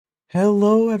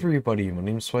Hello everybody, my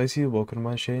name's Spicy, welcome to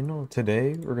my channel.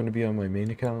 Today we're going to be on my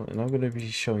main account and I'm going to be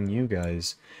showing you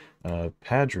guys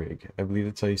Padraig. I believe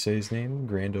that's how you say his name,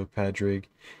 Grando Padraig.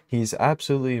 He's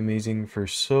absolutely amazing for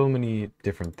so many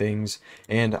different things,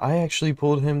 and I actually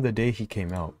pulled him the day he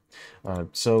came out.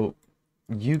 So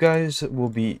you guys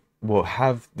will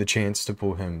have the chance to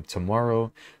pull him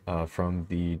tomorrow from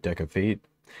the deck of fate,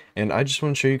 and I just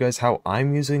want to show you guys how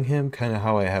I'm using him, kind of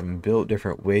how I have him built,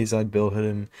 different ways I'd build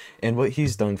him, and what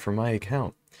he's done for my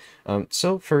account.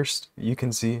 So first, you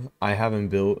can see I have him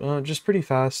built just pretty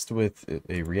fast with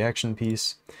a reaction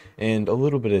piece and a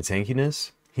little bit of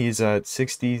tankiness. He's at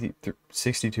 62.7k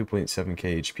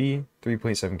HP,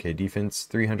 3.7k defense,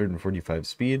 345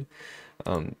 speed.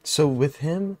 So with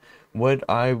him, what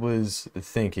I was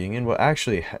thinking, and what I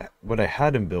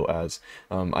had him built as,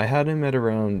 I had him at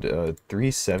around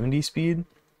 370 speed,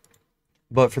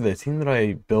 but for the team that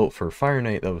I built for Fire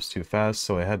Knight, that was too fast,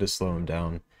 so I had to slow him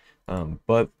down.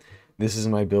 But this is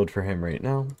my build for him right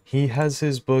now. He has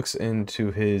his books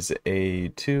into his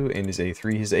A2 and his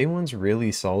A3. His A1's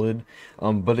really solid,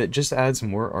 but it just adds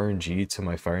more RNG to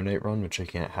my Fire Knight run, which I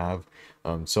can't have.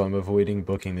 So I'm avoiding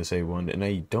booking this A1, and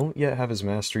I don't yet have his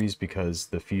masteries because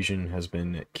the fusion has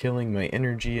been killing my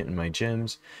energy and my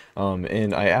gems.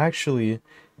 And I actually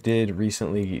did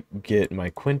recently get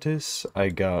my Quintus. I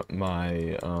got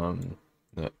my uh,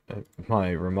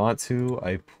 my Ramatsu.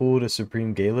 I pulled a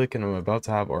Supreme Gaelic, and I'm about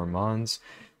to have Armands.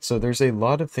 So there's a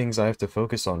lot of things I have to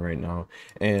focus on right now,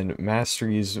 and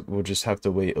masteries will just have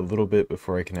to wait a little bit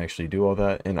before I can actually do all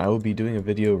that. And I will be doing a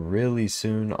video really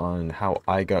soon on how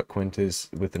I got Quintus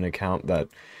with an account that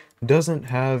doesn't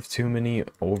have too many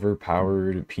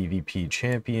overpowered PvP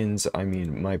champions. I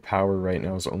mean, my power right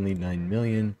now is only 9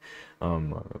 million,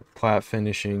 plat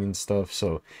finishing and stuff.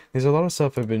 So there's a lot of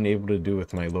stuff I've been able to do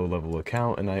with my low level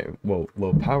account and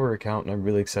low power account, and I'm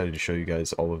really excited to show you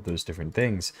guys all of those different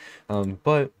things.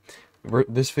 But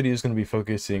this video is going to be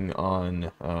focusing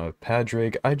on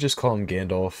Padraig. I just call him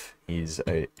Gandalf. He's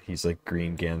like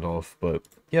green Gandalf, but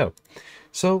yeah.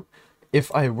 So if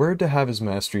I were to have his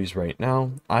masteries right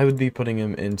now, I would be putting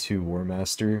him into War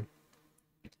Master,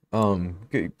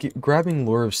 grabbing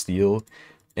Lore of Steel,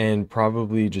 and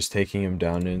probably just taking him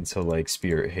down into like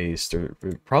Spirit Haste, or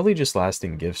probably just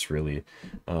Lasting Gifts, really.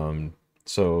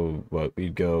 So what,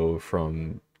 we'd go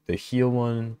from the heal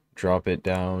one, drop it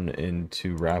down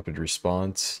into Rapid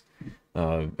Response,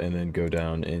 and then go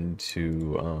down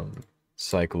into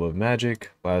Cycle of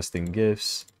Magic, Lasting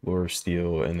Gifts, Lore of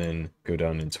Steel, and then go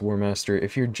down into War Master.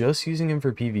 If you're just using him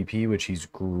for PvP, which he's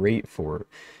great for,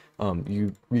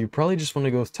 you probably just want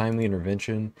to go with Timely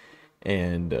Intervention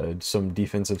and some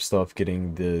defensive stuff,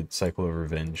 getting the Cycle of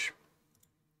Revenge.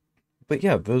 But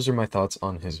yeah, those are my thoughts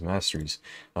on his masteries.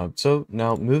 So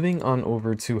now moving on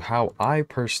over to how I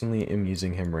personally am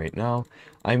using him right now.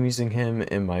 I'm using him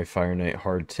in my Fire Knight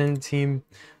Hard 10 team.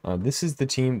 This is the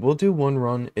team. We'll do one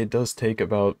run. It does take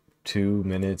about 2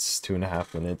 minutes,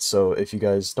 2.5 minutes. So if you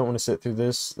guys don't want to sit through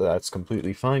this, that's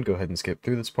completely fine. Go ahead and skip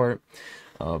through this part.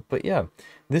 But yeah,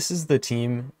 this is the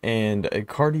team, and a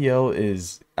Cardiel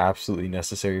is absolutely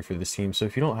necessary for this team. So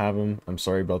if you don't have him, I'm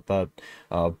sorry about that.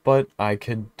 But I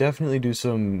could definitely do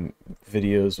some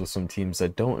videos with some teams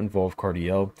that don't involve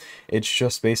Cardiel. It's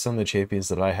just based on the champions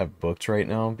that I have booked right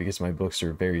now, because my books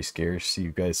are very scarce.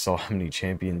 You guys saw how many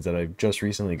champions that I've just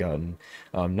recently gotten.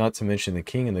 Not to mention the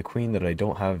king and the queen that I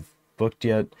don't have booked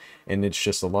yet, and it's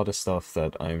just a lot of stuff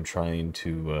that I'm trying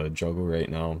to juggle right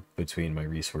now between my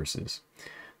resources.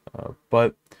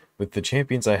 But with the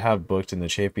champions I have booked and the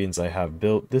champions I have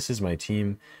built, this is my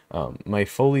team. My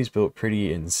Foley's built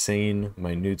pretty insane.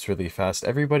 My Newt's really fast.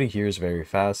 Everybody here is very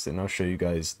fast, and I'll show you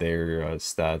guys their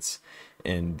stats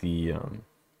and the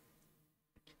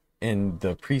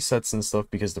presets and stuff,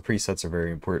 because the presets are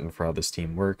very important for how this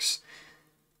team works.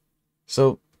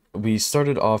 So we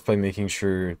started off by making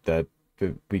sure that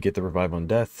we get the Revive on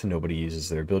Death. Nobody uses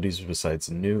their abilities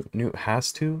besides Newt. Newt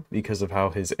has to, because of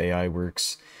how his AI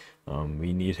works.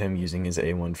 We need him using his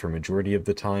A1 for majority of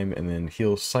the time, and then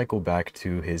he'll cycle back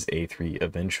to his A3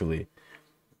 eventually.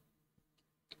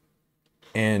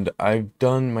 And I've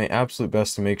done my absolute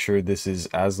best to make sure this is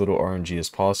as little RNG as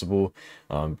possible,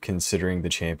 considering the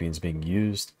champions being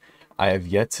used. I have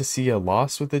yet to see a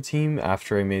loss with the team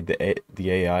after I made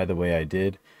the AI the way I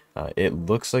did. It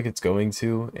looks like it's going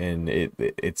to, and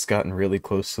it's gotten really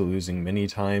close to losing many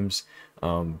times,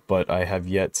 but I have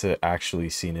yet to actually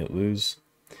seen it lose.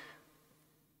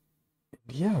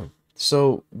 Yeah,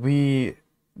 so we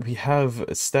we have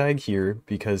Stag here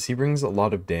because he brings a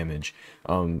lot of damage.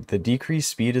 The decreased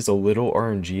speed is a little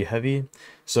RNG heavy,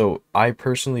 so I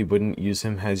personally wouldn't use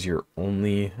him as your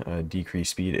only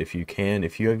decreased speed if you can.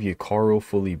 If you have Yukaro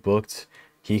fully booked,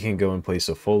 he can go in place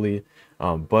of Foley,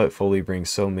 but Foley brings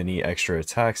so many extra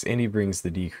attacks, and he brings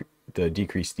the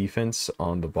decreased defense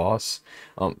on the boss.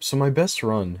 So my best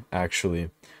run,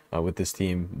 actually, with this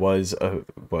team was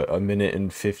a minute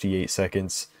and 58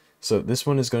 seconds. So this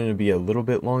one is going to be a little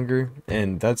bit longer,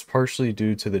 and that's partially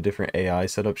due to the different AI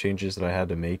setup changes that I had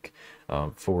to make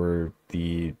for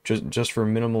the just for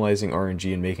minimalizing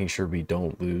RNG and making sure we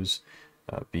don't lose.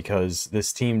 Because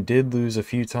this team did lose a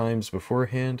few times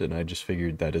beforehand, and I just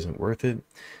figured that isn't worth it.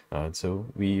 So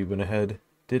we went ahead,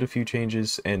 did a few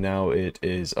changes, and now it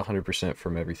is 100%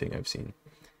 from everything I've seen.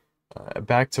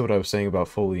 Back to what I was saying about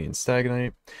Foley and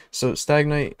Stagnite. So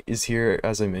Stagnite is here,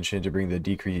 as I mentioned, to bring the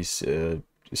decrease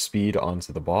speed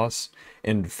onto the boss,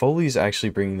 and Foley's actually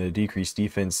bringing the decreased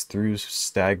defense through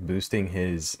Stag boosting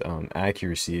his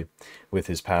accuracy with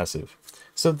his passive.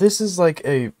 So this is like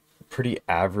a pretty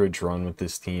average run with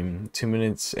this team, 2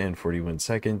 minutes and 41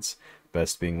 seconds,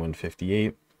 best being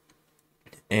 158.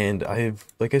 And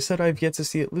like I said, I've yet to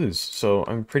see it lose, so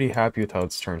I'm pretty happy with how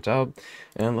it's turned out.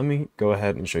 And let me go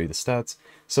ahead and show you the stats.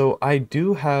 So I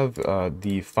do have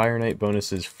the Fire Knight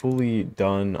bonuses fully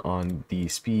done on the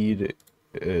speed,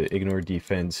 ignore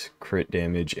defense, crit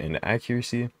damage, and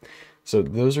accuracy. So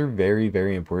those are very,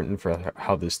 very important for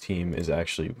how this team is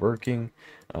actually working.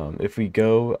 If we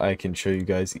go, I can show you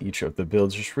guys each of the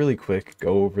builds just really quick,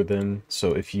 go over them.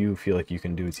 So if you feel like you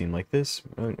can do a team like this,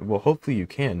 well, hopefully you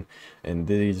can. And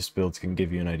these builds can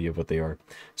give you an idea of what they are.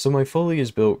 So my Foley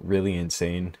is built really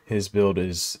insane. His build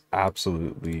is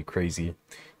absolutely crazy.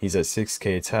 He's at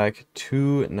 6k attack,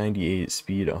 298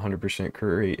 speed, 100%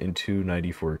 crit rate, and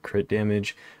 294 crit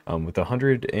damage with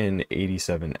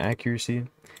 187 accuracy.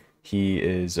 He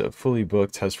is fully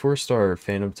booked, has 4-star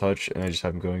Phantom Touch, and I just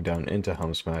have him going down into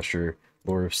Helm Smasher,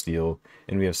 Lore of Steel,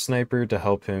 and we have Sniper to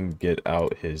help him get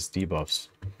out his debuffs.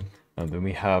 Then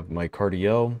we have my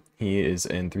Cardiel. He is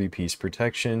in 3-piece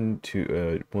protection,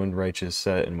 1 righteous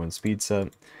set and 1 speed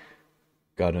set.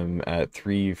 Got him at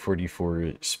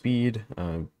 344 speed,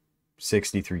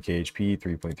 63k HP,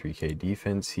 3.3k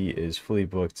defense. He is fully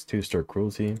booked, 2-star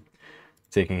cruelty,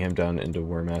 taking him down into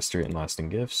War Master and Lasting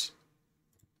Gifts.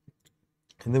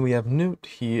 And then we have Newt.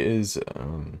 He is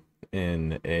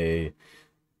in a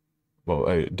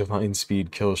Divine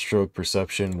Speed, Kill Stroke,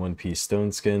 Perception, 1-piece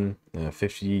Stone Skin,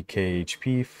 50k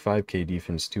HP, 5k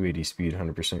defense, 280 speed,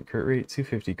 100% crit rate,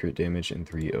 250 crit damage, and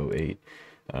 308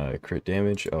 crit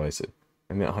damage. Oh,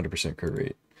 I meant 100% crit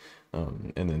rate.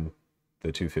 And then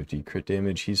the 250 crit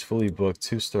damage. He's fully booked,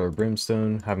 2-star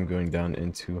Brimstone, have him going down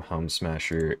into Helm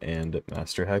Smasher and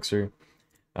Master Hexer.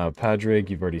 Padraig,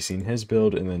 you've already seen his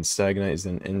build, and then Stagnite is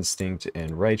then Instinct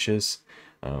and Righteous.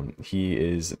 He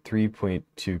is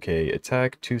 3.2k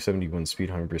attack, 271 speed,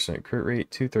 100% crit rate,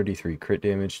 233 crit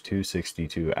damage,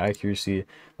 262 accuracy.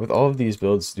 With all of these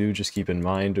builds, do just keep in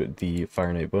mind the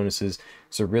Fire Knight bonuses.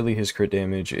 So really his crit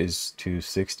damage is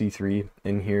 263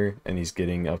 in here, and he's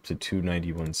getting up to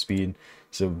 291 speed.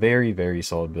 So very, very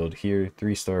solid build here.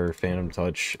 3-star Phantom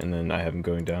Touch, and then I have him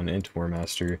going down into War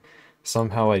Master.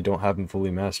 Somehow I don't have him fully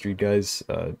mastered, guys.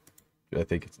 I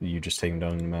think you just take him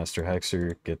down to Master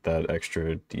Hexer, get that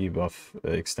extra debuff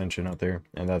extension out there,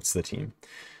 and that's the team.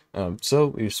 So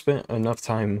we've spent enough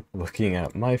time looking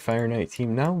at my Fire Knight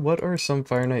team. Now, what are some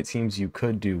Fire Knight teams you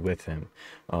could do with him?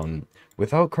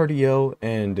 Without Cardiel,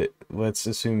 and let's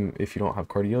assume if you don't have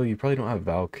Cardiel, you probably don't have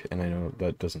Valk, and I know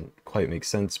that doesn't quite make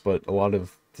sense, but a lot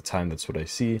of the time that's what I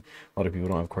see. A lot of people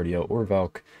don't have Cardiel or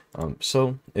Valk.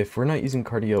 So if we're not using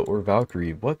Cardiel or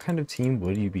Valkyrie, what kind of team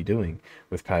would you be doing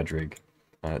with Padraig?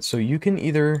 So you can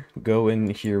either go in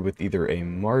here with either a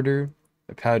Martyr,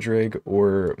 a Padraig,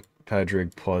 or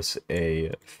Padraig plus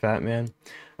a Fat Man.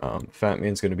 Fat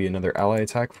Man's going to be another ally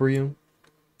attack for you.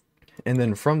 And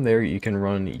then from there, you can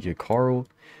run Yukaro.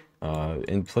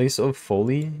 In place of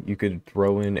Foley, you could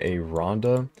throw in a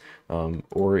Rhonda,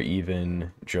 or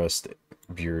even just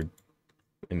your,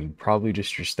 probably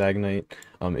just your Stagnite.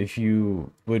 If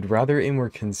you would rather a more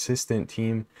consistent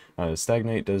team,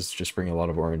 Stagnite does just bring a lot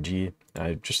of RNG.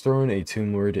 Just throw in a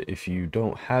Tomb Lord. If you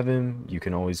don't have him, you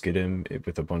can always get him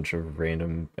with a bunch of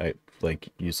random, like,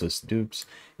 useless dupes,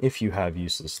 if you have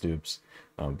useless dupes.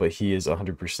 But he is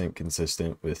 100%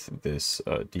 consistent with this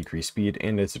decreased speed,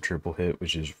 and it's a triple hit,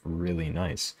 which is really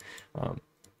nice.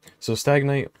 So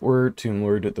Stagnite or Tomb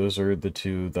Lord, those are the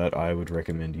two that I would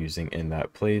recommend using in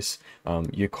that place.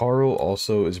 Yukaro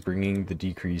also is bringing the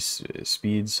decreased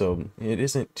speed, so it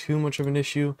isn't too much of an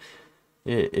issue.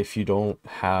 if you don't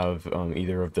have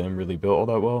either of them really built all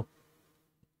that well,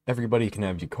 everybody can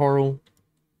have you Carl.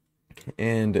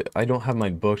 And I don't have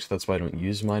mine booked, that's why I don't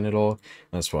use mine at all.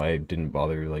 That's why I didn't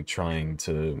bother like trying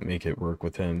to make it work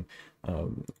with him.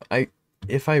 I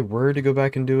if I were to go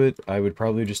back and do it, I would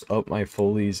probably just up my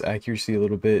Foley's accuracy a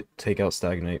little bit, take out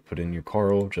Stagnite, put in your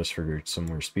Carl just for some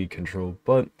more speed control,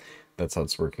 but that's how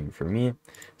it's working for me.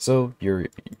 So you're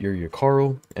your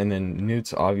Carl, and then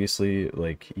Newt's obviously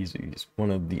like he's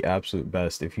one of the absolute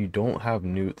best. If you don't have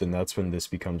Newt, then that's when this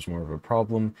becomes more of a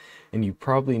problem, and you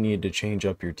probably need to change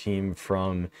up your team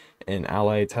from an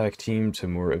ally attack team to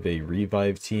more of a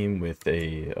revive team with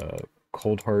a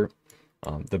cold heart.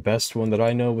 The best one that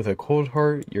I know with a cold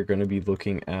heart, you're going to be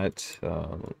looking at,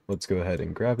 let's go ahead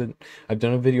and grab it. I've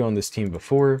done a video on this team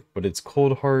before, but it's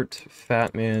cold heart,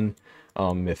 Fat Man,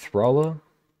 Mithrala,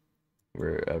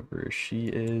 wherever she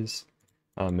is,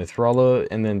 Mithrala,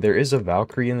 and then there is a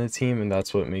Valkyrie in the team, and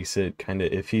that's what makes it kind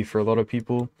of iffy for a lot of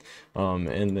people, and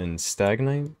then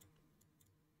Stagnite,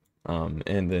 and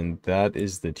then that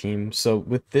is the team. So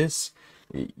with this,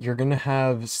 you're gonna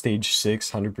have stage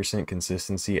 6 100%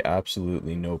 consistency,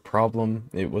 absolutely no problem.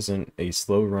 It wasn't a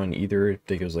slow run either. I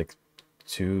think it was like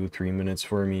 2-3 minutes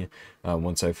for me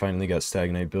once I finally got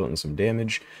Stagnite built and some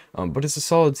damage, but it's a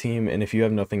solid team, and if you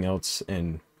have nothing else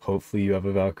and hopefully you have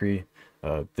a Valkyrie,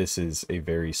 this is a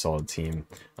very solid team.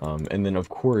 And then of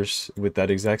course with that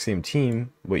exact same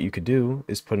team, what you could do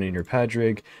is put in your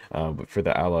Padraig for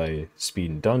the ally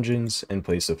speed and dungeons in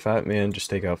place of Fat Man. Just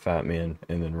take out Fat Man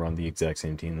and then run the exact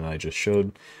same team that I just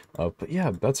showed. But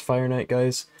yeah, that's Fire Knight,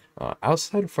 guys.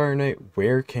 Outside of Fire Knight,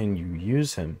 where can you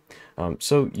use him?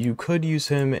 So you could use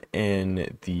him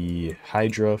in the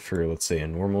Hydra for, let's say, a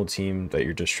normal team that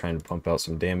you're just trying to pump out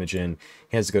some damage in.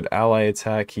 He has good ally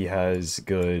attack, he has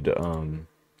good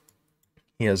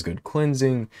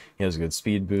cleansing, he has good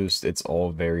speed boost. It's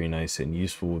all very nice and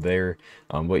useful there.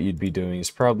 What you'd be doing is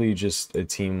probably just a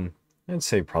team, I'd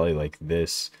say probably like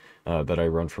this, that I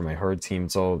run for my hard team.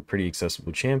 It's all pretty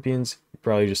accessible champions.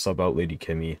 Probably just sub out Lady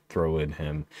Kimmy, throw in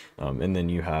him, and then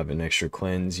you have an extra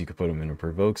cleanse. You could put him in a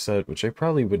provoke set, which I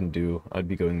probably wouldn't do. I'd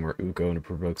be going more Uko in a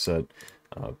provoke set,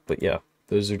 but yeah,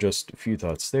 those are just a few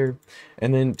thoughts there.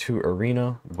 And then to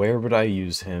Arena, where would I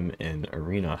use him in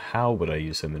Arena? How would I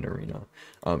use him in Arena?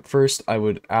 First, I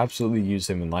would absolutely use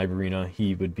him in Live Arena.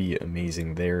 He would be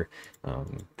amazing there.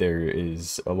 There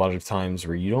is a lot of times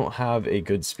where you don't have a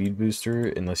good speed booster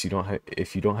unless you don't have,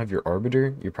 if you don't have your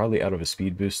Arbiter, you're probably out of a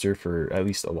speed booster for at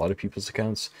least a lot of people's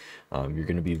accounts. You're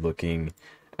going to be looking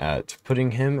at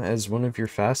putting him as one of your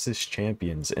fastest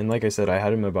champions, and like I said, I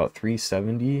had him about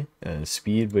 370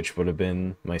 speed, which would have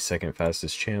been my second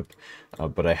fastest champ,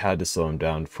 but I had to slow him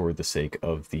down for the sake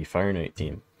of the Fire Knight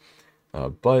team.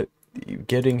 But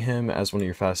getting him as one of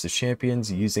your fastest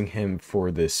champions, using him for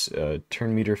this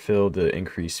turn meter fill, the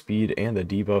increased speed, and the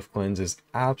debuff cleanse is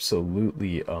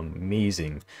absolutely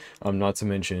amazing. Not to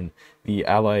mention the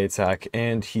ally attack,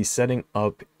 and he's setting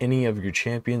up any of your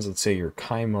champions, let's say your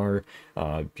Kaimar,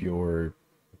 your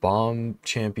bomb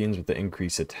champions with the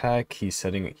increased attack. He's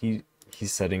setting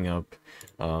up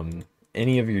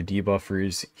any of your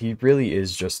debuffers. He really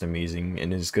is just amazing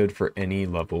and is good for any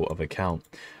level of account.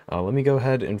 Let me go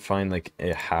ahead and find like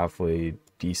a halfway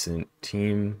decent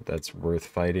team that's worth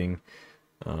fighting.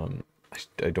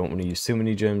 I don't want to use too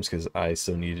many gems because I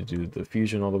still need to do the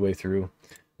fusion all the way through.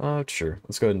 Sure,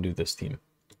 let's go ahead and do this team.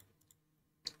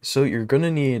 So you're going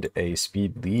to need a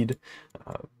speed lead.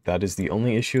 That is the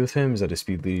only issue with him, is that his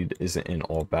speed lead isn't in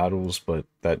all battles, but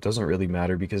that doesn't really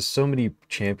matter because so many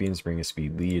champions bring a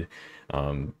speed lead.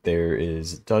 There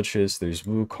is Duchess, there's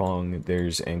Wukong,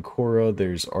 there's Ancora,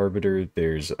 there's Arbiter,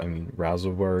 there's,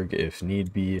 Razelvarg if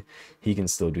need be. He can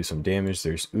still do some damage.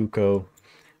 There's Uko.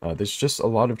 There's just a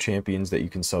lot of champions that you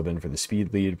can sub in for the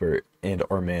speed lead, and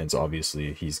Armand's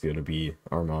obviously,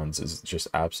 Armand's is just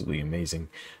absolutely amazing.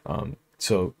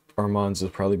 So Armand's will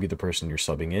probably be the person you're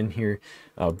subbing in here,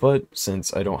 but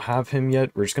since I don't have him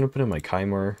yet, we're just going to put in my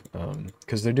Kaimar,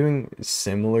 because they're doing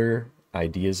similar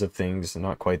ideas of things,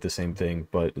 not quite the same thing,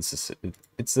 but it's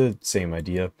the same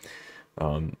idea.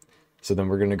 So then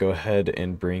we're going to go ahead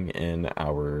and bring in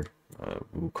our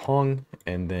Wukong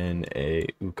and then a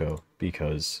Uko,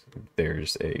 because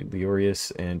there's a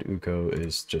Leorius and Uko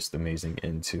is just amazing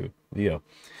into Leo.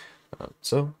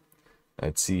 So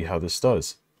let's see how this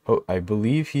does. Oh, I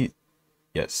believe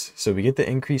yes, so we get the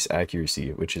increased accuracy,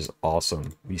 which is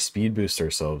awesome. We speed boost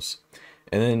ourselves,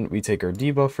 and then we take our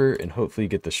debuffer and hopefully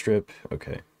get the strip.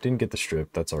 Okay, didn't get the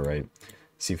strip, that's all right.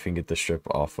 See if we can get the strip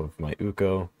off of my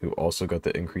Uko, who also got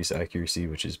the increased accuracy,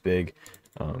 which is big.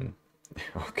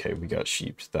 Okay, we got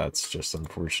sheeped. That's just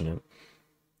unfortunate.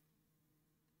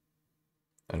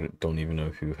 I don't even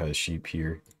know who has sheep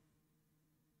here.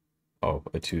 Oh,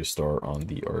 a 2-star on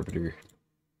the Arbiter.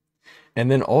 And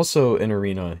then also in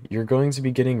Arena, you're going to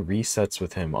be getting resets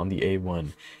with him on the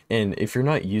A1. And if you're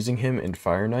not using him in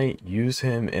Fire Knight, use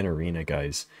him in Arena,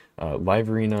 guys. Live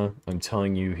Arena, I'm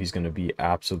telling you, he's going to be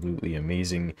absolutely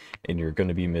amazing, and you're going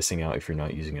to be missing out if you're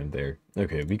not using him there.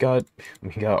 Okay, we got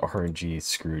RNG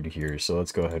screwed here, so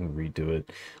let's go ahead and redo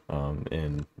it,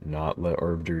 and not let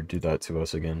Arbiter do that to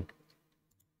us again.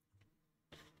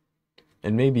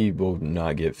 And maybe we'll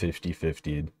not get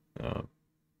 50-50'd,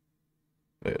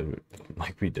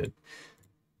 like we did.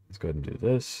 Let's go ahead and do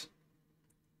this.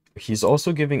 He's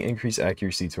also giving increased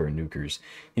accuracy to our nukers.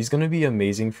 He's going to be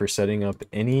amazing for setting up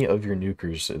any of your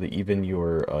nukers, even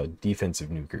your defensive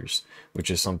nukers, which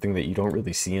is something that you don't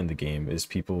really see in the game, is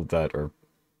people that are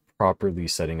properly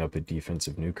setting up a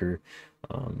defensive nuker.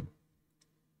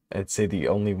 I'd say the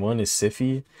only one is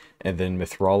Sify, and then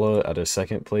Mithrala at a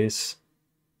second place.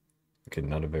 Okay,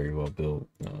 not a very well built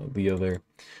Leo there.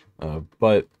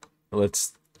 But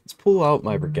let's pull out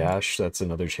my Ragash. That's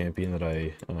another champion that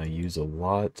I use a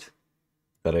lot,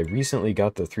 that I recently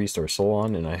got the 3-star soul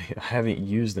on, and I haven't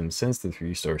used them since the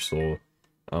 3-star soul.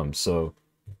 So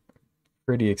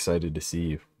pretty excited to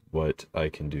see what I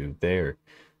can do there.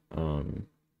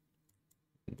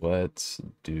 Let's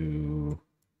do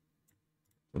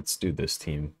this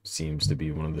team. Seems to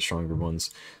be one of the stronger ones.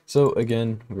 So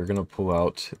again, we're gonna pull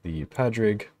out the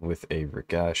Padraig with a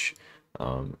Ragash.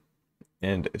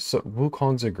 And so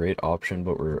Wukong's a great option,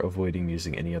 but we're avoiding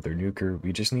using any other nuker.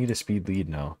 We just need a speed lead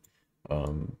now.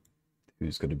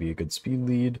 Who's going to be a good speed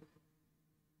lead?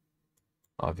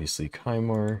 Obviously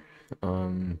Kymar.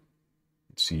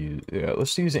 Let's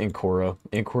use Ancora.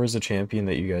 Ancora is a champion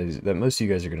that most of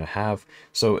you guys are going to have.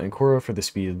 So Ancora for the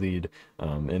speed lead.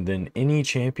 And then any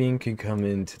champion can come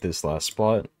into this last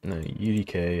spot.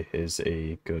 UDK is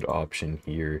a good option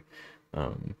here.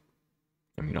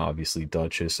 I mean, obviously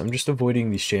Duchess. I'm just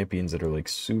avoiding these champions that are like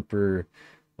super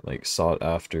like sought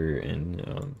after,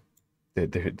 and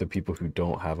the people who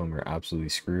don't have them are absolutely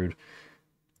screwed.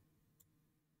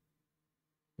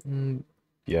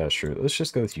 Yeah, sure. Let's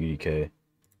just go with UDK.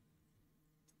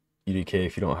 UDK,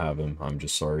 if you don't have him, I'm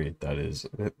just sorry. There's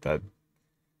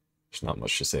not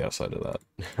much to say outside of that.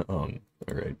 All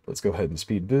right, let's go ahead and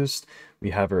speed boost. We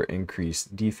have our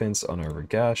increased defense on our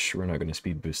Ragash. We're not going to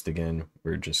speed boost again.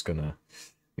 We're just gonna,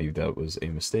 maybe that was a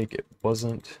mistake. It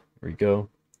wasn't. There we go.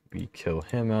 We kill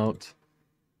him out.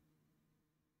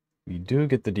 We do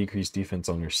get the decreased defense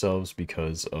on ourselves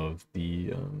because of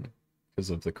the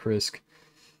Krisk.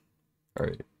 All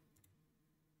right.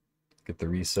 Get the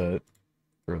reset.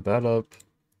 Throw that up.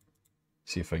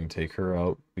 See if I can take her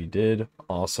out. We did.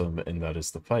 Awesome. And that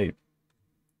is the fight.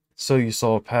 So you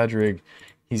saw Padraig.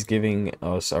 He's giving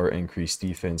us our increased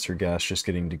defense. Ragash just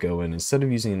getting to go in. Instead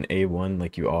of using an A1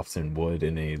 like you often would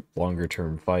in a longer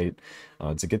term fight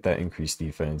to get that increased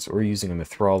defense, or using a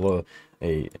Mithrala,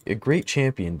 a great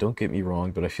champion, don't get me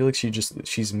wrong, but I feel like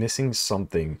she's missing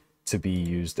something to be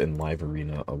used in live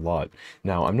arena a lot.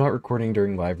 Now, I'm not recording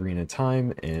during live arena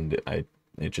time, and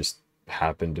it just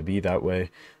happened to be that way.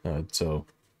 So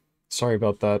sorry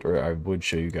about that, or I would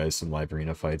show you guys some live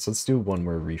arena fights. Let's do one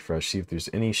more refresh, see if there's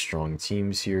any strong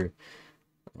teams here.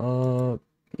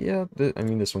 Yeah, I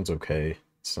mean, this one's okay.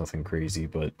 It's nothing crazy,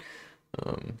 but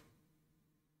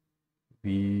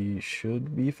we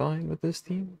should be fine with this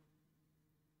team.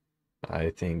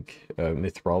 I think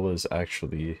Mithrala is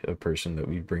actually a person that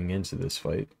we bring into this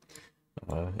fight.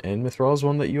 And Mithrala is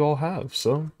one that you all have,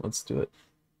 so let's do it.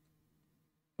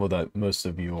 Well, that most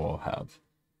of you all have.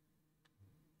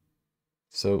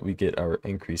 So we get our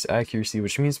increased accuracy,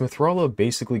 which means Mithrala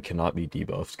basically cannot be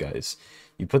debuffed, guys.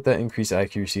 You put that increased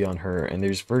accuracy on her, and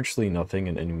there's virtually nothing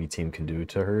an enemy team can do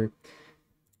to her.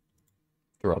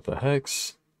 Throw out the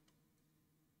Hex.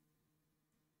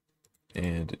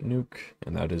 And nuke,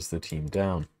 and that is the team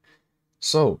down.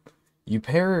 So, you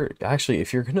pair, actually,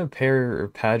 if you're going to pair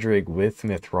Padraig with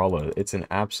Mithrala, it's an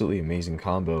absolutely amazing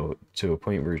combo to a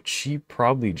point where she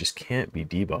probably just can't be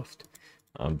debuffed.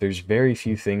 There's very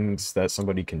few things that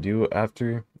somebody can do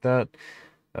after that,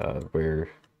 where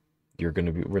they're going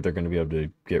to be able to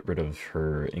get rid of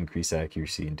her increased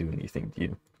accuracy and do anything to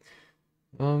you.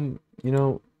 You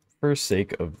know, for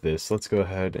sake of this, let's go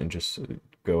ahead and just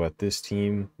go at this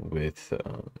team with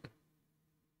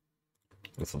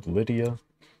Lydia.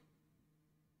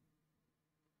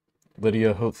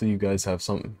 Lydia, hopefully you guys have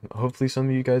hopefully some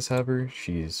of you guys have her.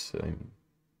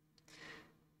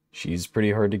 She's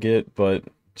pretty hard to get, but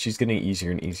she's getting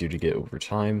easier and easier to get over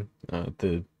time.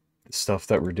 The stuff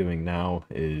that we're doing now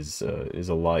is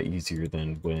a lot easier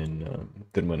than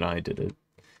when I did it.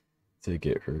 to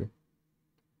get her.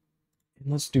 And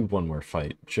let's do one more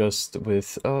fight, just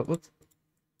with, let's,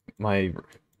 my,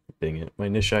 dang it, my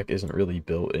Nishak isn't really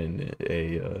built in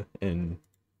in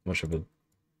much of a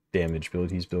damage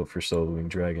build. He's built for soloing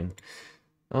dragon.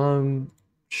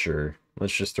 Sure.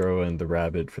 Let's just throw in the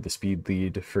rabbit for the speed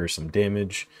lead for some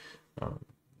damage. Um,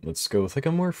 let's go with like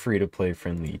a more free-to-play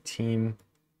friendly team.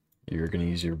 You're gonna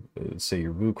use your, say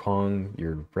your Wukong,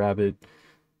 your rabbit,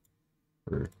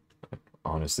 or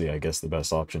honestly, I guess the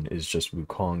best option is just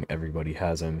Wukong. Everybody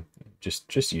has him.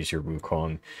 Just use your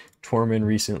Wukong. Tormin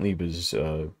recently was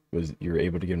you were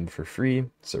able to get him for free,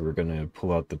 so we're gonna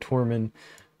pull out the Tormin,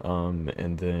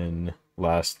 and then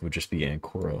last would just be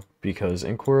Ancora, because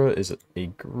Ancora is a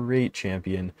great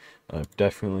champion.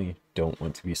 Definitely don't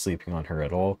want to be sleeping on her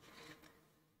at all.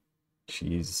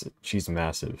 She's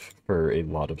massive for a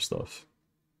lot of stuff.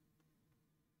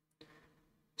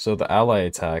 So the ally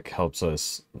attack helps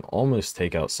us almost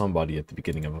take out somebody at the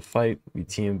beginning of a fight. We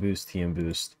TM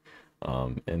boost,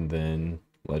 and then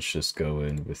let's just go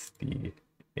in with the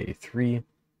A3.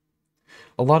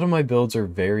 A lot of my builds are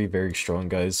very, very strong,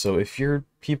 guys, so if your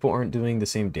people aren't doing the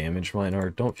same damage mine are,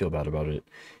 don't feel bad about it.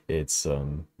 It's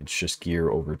just gear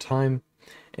over time,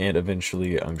 and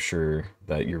eventually I'm sure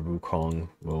that your Wukong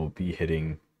will be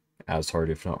hitting as hard,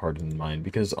 if not harder than mine,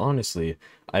 because honestly,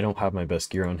 I don't have my best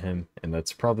gear on him, and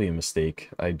that's probably a mistake.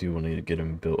 I do want to get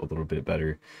him built a little bit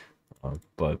better,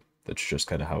 but that's just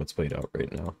kind of how it's played out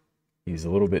right now. He's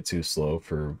a little bit too slow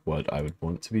for what I would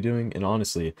want to be doing, and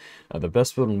honestly, the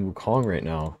best build in Wukong right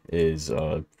now is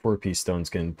 4-piece Stone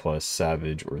Skin plus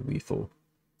Savage or Lethal.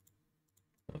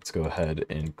 Let's go ahead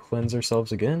and cleanse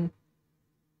ourselves again.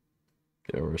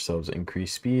 Get ourselves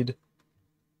increased speed.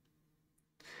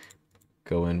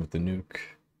 Go in with the nuke.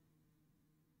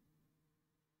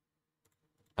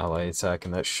 Ally attack,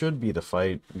 and that should be the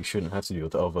fight. We shouldn't have to deal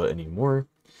with Elva anymore.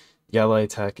 The ally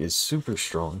attack is super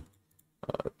strong.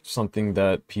 Something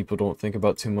that people don't think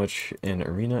about too much in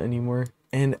Arena anymore.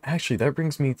 And actually, that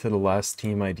brings me to the last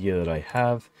team idea that I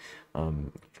have.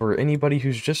 For anybody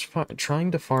who's just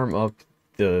trying to farm up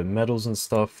the medals and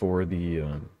stuff for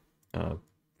the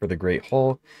Great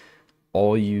Hall,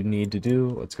 all you need to do,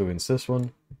 let's go against this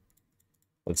one.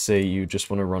 Let's say you just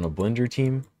want to run a blender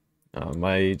team.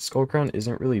 My Skull Crown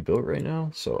isn't really built right now,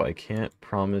 so I can't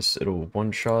promise it'll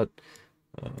one-shot.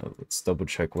 Let's double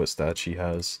check what stats she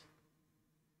has.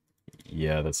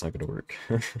 Yeah, that's not gonna work.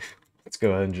 Let's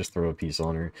go ahead and just throw a piece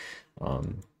on her.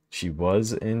 She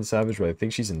was in Savage, but I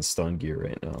think she's in stun gear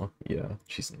right now. Yeah,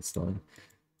 she's in stun.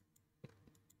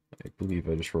 I believe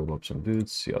I just rolled up some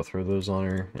boots. Yeah, I'll throw those on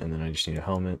her, and then I just need a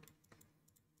helmet.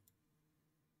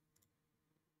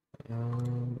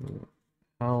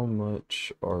 How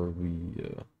much are we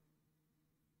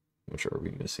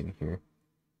missing here?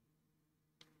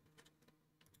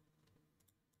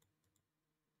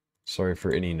 Sorry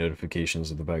for any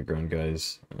notifications in the background,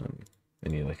 guys.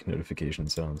 Any like notification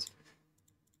sounds.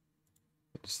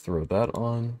 Just throw that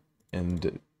on,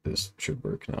 and this should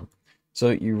work now. So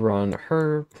you run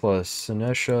her plus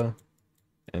Sinesha,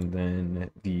 and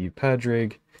then the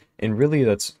Padraig, and really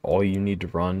that's all you need to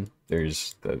run.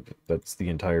 That's the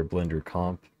entire blender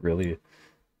comp, really.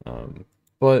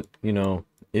 But you know,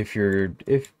 if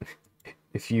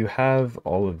you have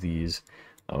all of these,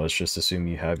 let's just assume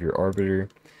you have your Arbiter,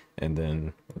 and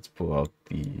then let's pull out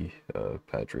the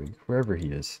Padraig, wherever he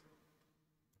is.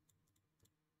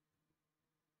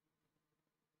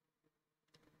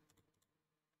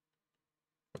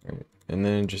 Alright, and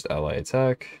then just ally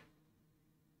attack.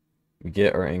 We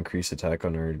get our increased attack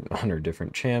on our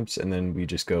different champs, and then we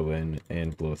just go in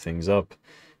and blow things up,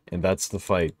 and that's the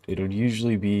fight. It'll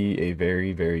usually be a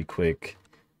very, very quick,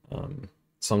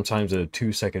 sometimes a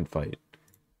 2-second fight.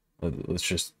 Let's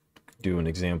just do an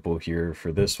example here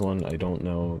for this one. I don't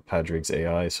know Padraig's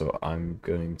AI, so I'm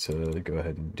going to go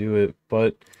ahead and do it,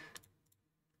 but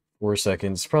 4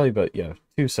 seconds, probably about, yeah,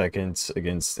 2 seconds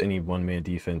against any one-man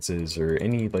defenses or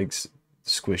any like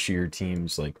squishier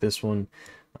teams like this one.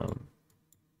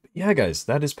 Yeah, guys,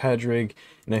 that is Padraig,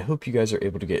 and I hope you guys are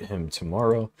able to get him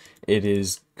tomorrow. It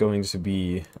is going to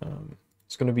be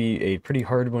it's going to be a pretty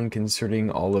hard one considering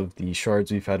all of the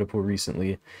shards we've had to pull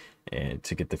recently and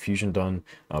to get the fusion done,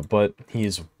 but he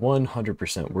is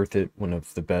 100% worth it. One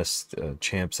of the best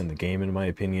champs in the game, in my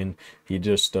opinion. He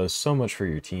just does so much for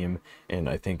your team, and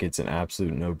I think it's an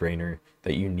absolute no-brainer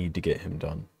that you need to get him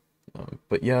done.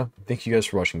 But yeah, thank you guys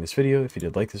for watching this video. If you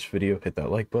did like this video, hit that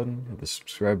like button, hit the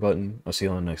subscribe button. I'll see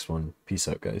you on the next one. Peace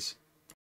out, guys.